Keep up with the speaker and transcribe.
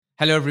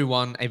Hello,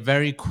 everyone. A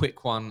very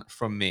quick one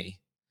from me.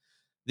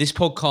 This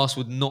podcast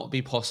would not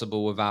be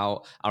possible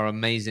without our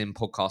amazing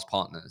podcast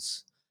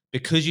partners.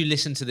 Because you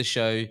listen to the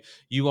show,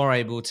 you are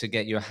able to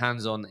get your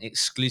hands on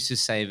exclusive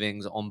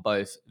savings on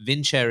both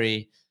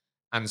Vincherry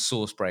and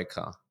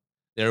Sourcebreaker.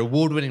 They're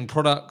award-winning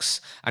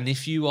products, and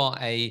if you are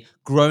a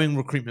growing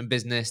recruitment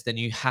business, then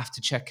you have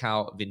to check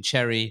out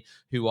Vincherry,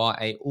 who are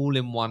a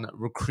all-in-one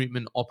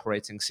recruitment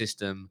operating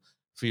system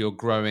for your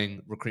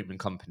growing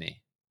recruitment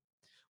company.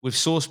 With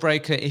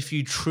Sourcebreaker, if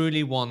you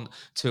truly want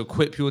to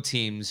equip your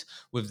teams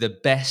with the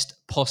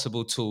best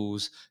possible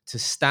tools to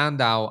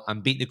stand out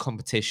and beat the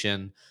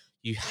competition,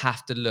 you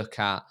have to look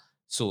at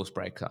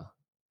Sourcebreaker.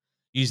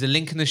 Use the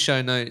link in the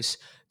show notes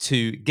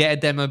to get a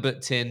demo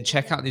booked in,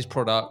 check out these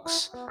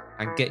products,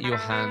 and get your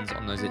hands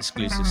on those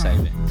exclusive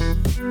savings.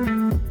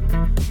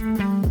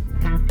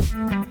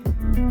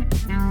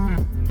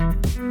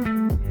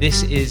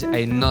 This is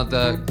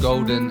another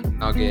Golden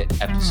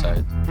Nugget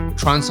episode. We're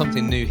trying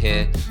something new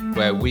here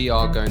where we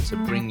are going to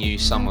bring you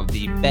some of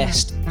the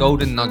best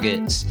Golden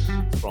Nuggets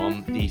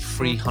from the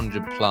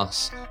 300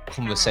 plus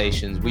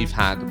conversations we've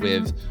had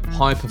with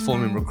high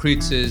performing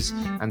recruiters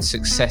and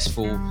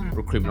successful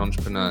recruitment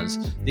entrepreneurs.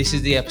 This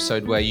is the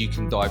episode where you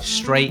can dive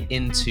straight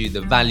into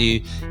the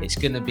value. It's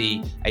going to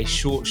be a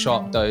short,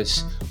 sharp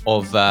dose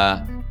of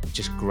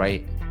just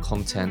great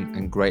content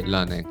and great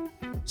learning.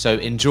 So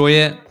enjoy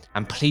it.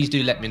 And please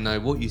do let me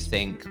know what you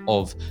think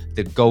of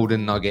the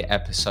Golden Nugget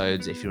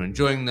episodes. If you're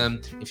enjoying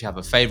them, if you have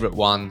a favorite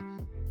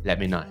one, let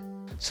me know.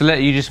 So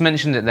you just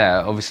mentioned it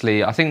there.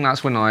 Obviously, I think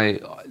that's when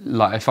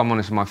if I'm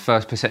honest, my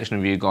first perception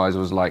of you guys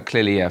was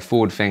clearly,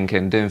 forward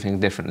thinking, doing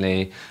things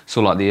differently.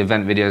 So the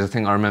event videos, I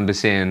think I remember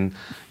seeing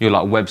your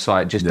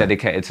website just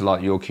dedicated to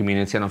your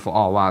community. And I thought,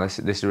 oh wow, this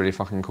is really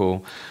fucking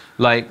cool.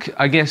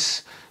 I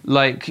guess,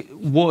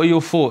 what are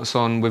your thoughts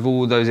on, with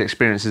all those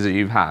experiences that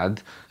you've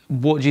had,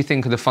 what do you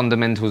think are the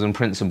fundamentals and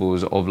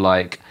principles of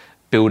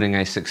building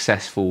a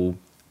successful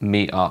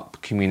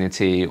meetup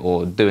community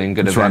or doing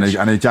good events?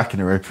 I need Jack in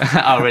the room.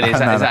 Oh really? Is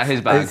that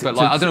his bag? But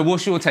I don't know,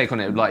 what's your take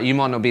on it? You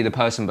might not be the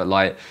person,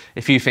 but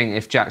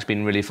if Jack's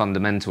been really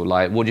fundamental,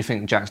 what do you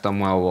think Jack's done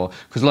well? Or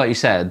because you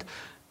said,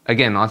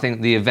 again, I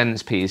think the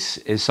events piece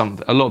is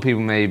something a lot of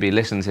people may be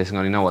listening to this and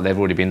going, you know what, they've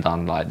already been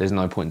done. There's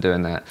no point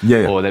doing that.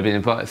 Yeah. Or they've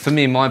been. But for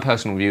me, my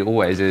personal view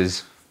always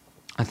is,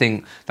 I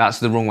think that's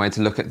the wrong way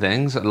to look at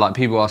things.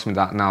 People ask me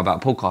that now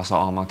about podcasts,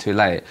 am I too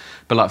late?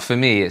 But for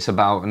me, it's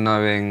about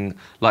knowing,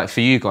 for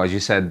you guys,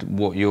 you said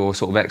what you're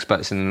sort of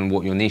experts in and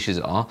what your niches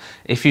are.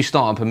 If you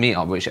start up a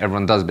meetup, which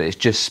everyone does, but it's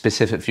just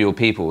specific for your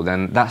people,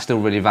 then that's still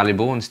really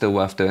valuable and still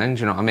worth doing.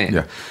 Do you know what I mean?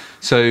 Yeah.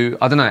 So,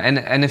 I don't know,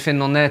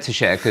 anything on there to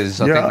share?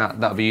 Because I think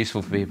that would be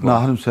useful for people. No,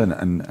 100%.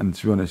 And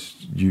to be honest,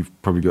 you've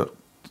probably got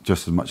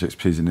just as much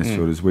expertise in this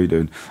field as we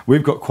do. And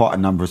we've got quite a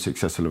number of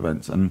successful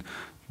events. And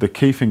the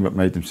key thing that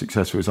made them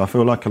successful is I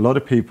feel like a lot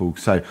of people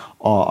say,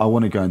 I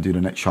want to go and do the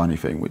next shiny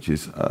thing, which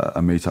is a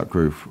meetup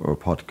group or a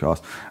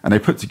podcast. And they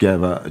put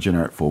together a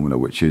generic formula,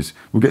 which is,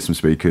 we'll get some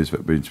speakers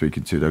that we've been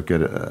speaking to, they'll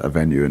get a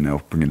venue and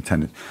they'll bring in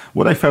attendance.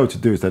 What they fail to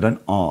do is they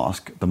don't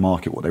ask the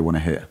market what they want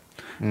to hear,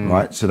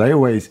 right? So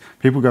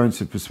people go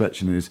into the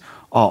perception is,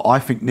 I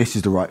think this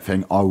is the right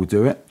thing, I will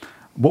do it.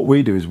 What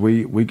we do is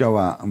we go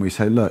out and we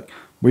say, look,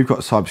 we've got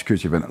a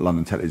cybersecurity event at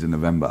London Tellies in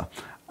November.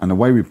 And the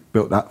way we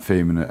built that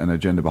theme and an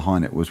agenda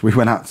behind it was we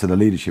went out to the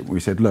leadership and we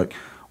said, look,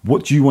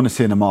 what do you want to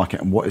see in the market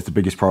and what is the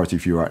biggest priority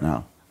for you right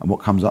now? And what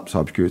comes up,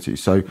 cybersecurity.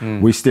 So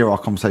we steer our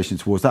conversation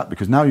towards that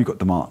because now you've got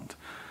demand,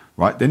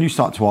 right? Then you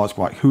start to ask,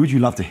 who would you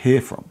love to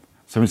hear from?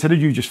 So instead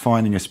of you just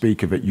finding a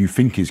speaker that you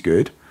think is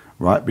good,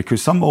 right?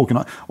 Because some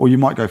or you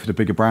might go for the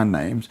bigger brand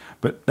names,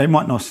 but they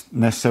might not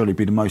necessarily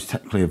be the most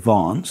technically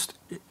advanced.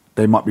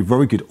 They might be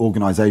very good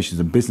organisations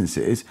and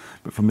businesses,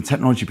 but from a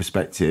technology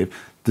perspective,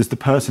 does the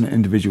person and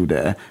individual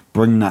there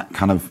bring that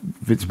kind of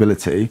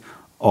visibility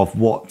of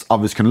what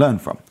others can learn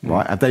from,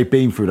 right? Have they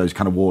been through those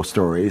kind of war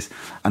stories?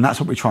 And that's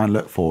what we try and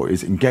look for,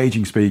 is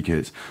engaging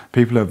speakers.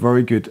 People are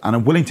very good and are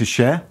willing to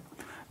share,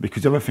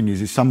 because the other thing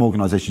is some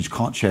organisations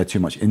can't share too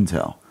much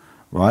intel,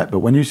 right? But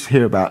when you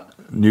hear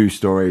about news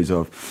stories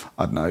of,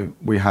 I don't know,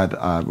 we had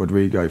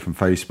Rodrigo from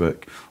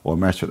Facebook, or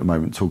Meta at the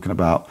moment, talking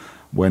about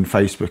when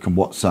Facebook and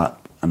WhatsApp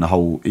and the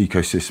whole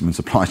ecosystem and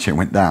supply chain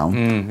went down.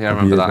 I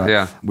remember that,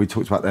 yeah. We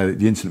talked about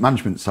the incident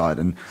management side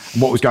and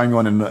what was going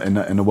on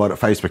in the world at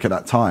Facebook at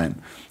that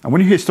time. And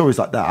when you hear stories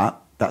like that,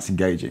 that's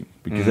engaging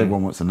because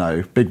everyone wants to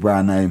know, big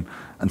brand name.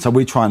 And so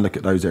we try and look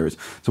at those areas.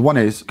 So one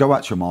is, go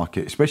out to your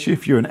market, especially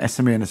if you're an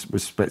SME in a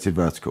respective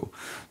vertical.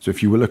 So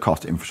if you will look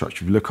after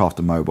infrastructure, if you look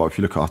after mobile, if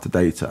you look after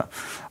data,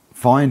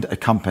 find a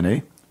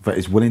company that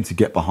is willing to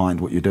get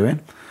behind what you're doing.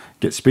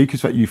 Get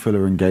speakers that you feel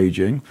are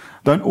engaging.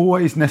 Don't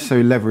always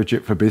necessarily leverage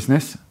it for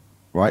business,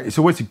 right? It's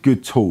always a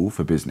good tool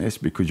for business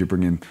because you're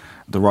bringing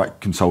the right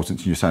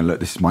consultants and you're saying, look,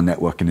 this is my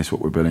network and this is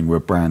what we're building. We're a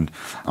brand.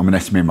 I'm an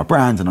SME in my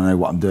brand and I know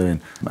what I'm doing.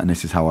 And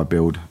this is how I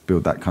build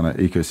that kind of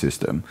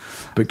ecosystem.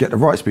 But get the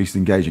right speakers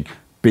engaging.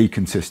 Be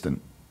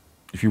consistent.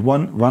 If you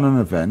run an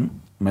event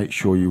make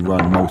sure you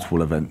run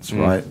multiple events,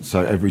 right?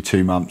 So every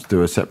 2 months,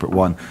 do a separate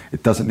one.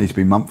 It doesn't need to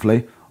be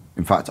monthly.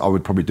 In fact, I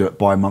would probably do it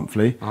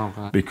bi-monthly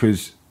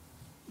because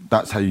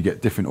that's how you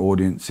get different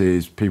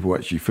audiences. People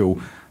actually feel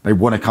they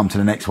want to come to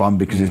the next one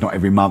because it's not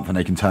every month and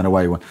they can turn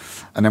away one.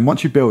 And then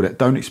once you build it,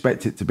 don't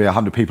expect it to be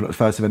 100 people at the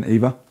first event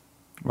either,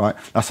 right?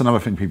 That's another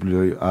thing people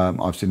do,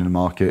 I've seen in the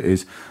market,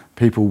 is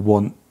people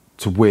want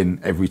to win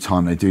every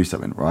time they do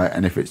something, right?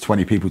 And if it's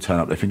 20 people turn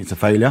up, they think it's a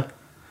failure.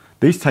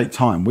 These take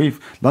time.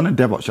 London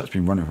DevOps Chat's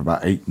been running for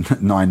about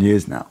 8-9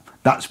 years now.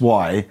 That's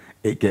why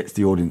it gets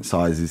the audience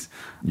sizes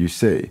you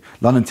see.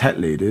 London Tech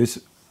Leaders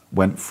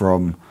went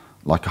from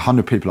like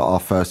 100 people at our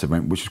first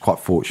event, which was quite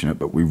fortunate,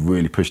 but we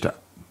really pushed it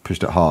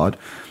hard.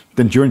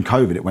 Then during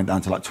COVID, it went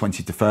down to like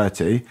 20 to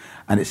 30,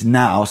 and it's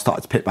now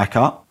started to pick back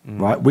up,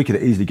 right? We could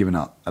have easily given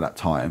up at that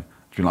time.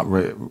 Been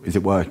like, is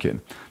it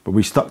working? But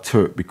we stuck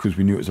to it because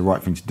we knew it was the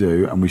right thing to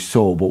do, and we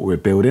saw what we were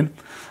building.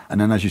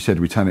 And then, as you said,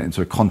 we turned it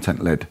into a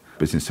content-led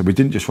business. So we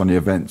didn't just run the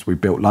events. We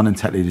built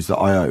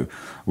LondonTechLeaders.io.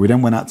 We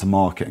then went out to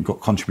market and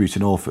got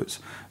contributing authors.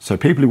 So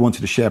people who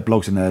wanted to share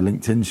blogs in their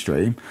LinkedIn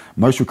stream,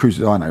 most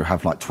recruiters I know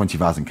have like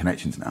 20,000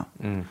 connections now.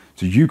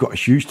 So you've got a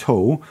huge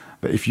tool,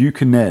 but if you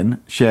can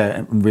then share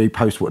and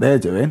repost what they're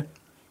doing,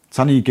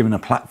 suddenly you're given a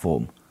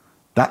platform.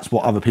 That's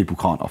what other people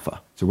can't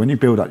offer. So when you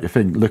build up your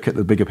thing, look at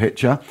the bigger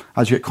picture.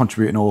 How do you get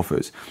contributing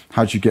authors?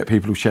 How do you get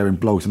people sharing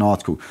blogs and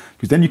articles?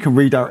 Because then you can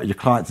redirect your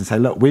clients and say,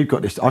 look, I've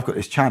got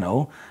this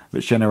channel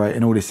that's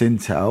generating all this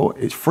intel.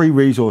 It's free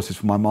resources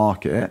for my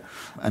market.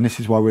 And this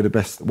is why we're the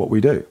best at what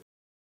we do.